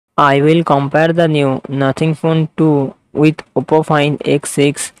I will compare the new Nothing Phone 2 with Oppo Find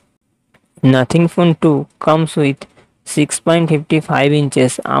X6. Nothing Phone 2 comes with 6.55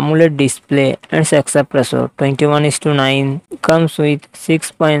 inches AMOLED display and success ratio 21:9. Comes with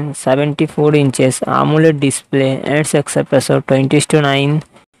 6.74 inches AMOLED display and success ratio 20:9.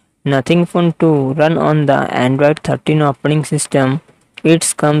 Nothing Phone 2 run on the Android 13 operating system. It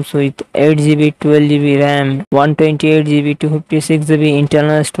comes with 8GB, 12GB RAM, 128GB, 256GB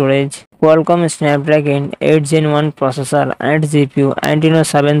internal storage, Qualcomm Snapdragon 8 Gen 1 processor and GPU Adreno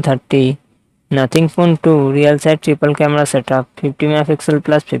 730. Nothing Phone 2 real side triple camera setup, 50 MP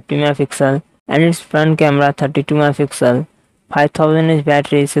plus 50 MP, and its front camera 32 MP, 5000 mAh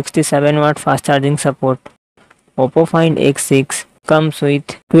battery, 67W fast charging support. Oppo Find X6 comes with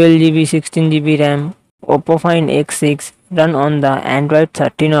 12GB, 16GB RAM. Oppo Find X6 run on the Android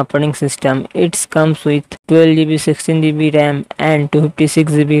 13 operating system. It comes with 12GB, 16GB RAM and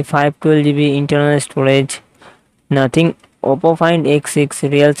 256GB, 512GB internal storage. Nothing Oppo Find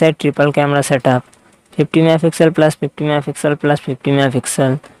X6 real side triple camera setup, 50 MP plus 50 MP plus 50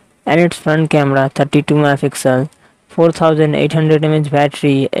 MP, and its front camera 32 MP, 4800 mAh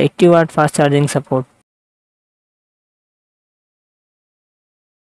battery, 80W fast charging support.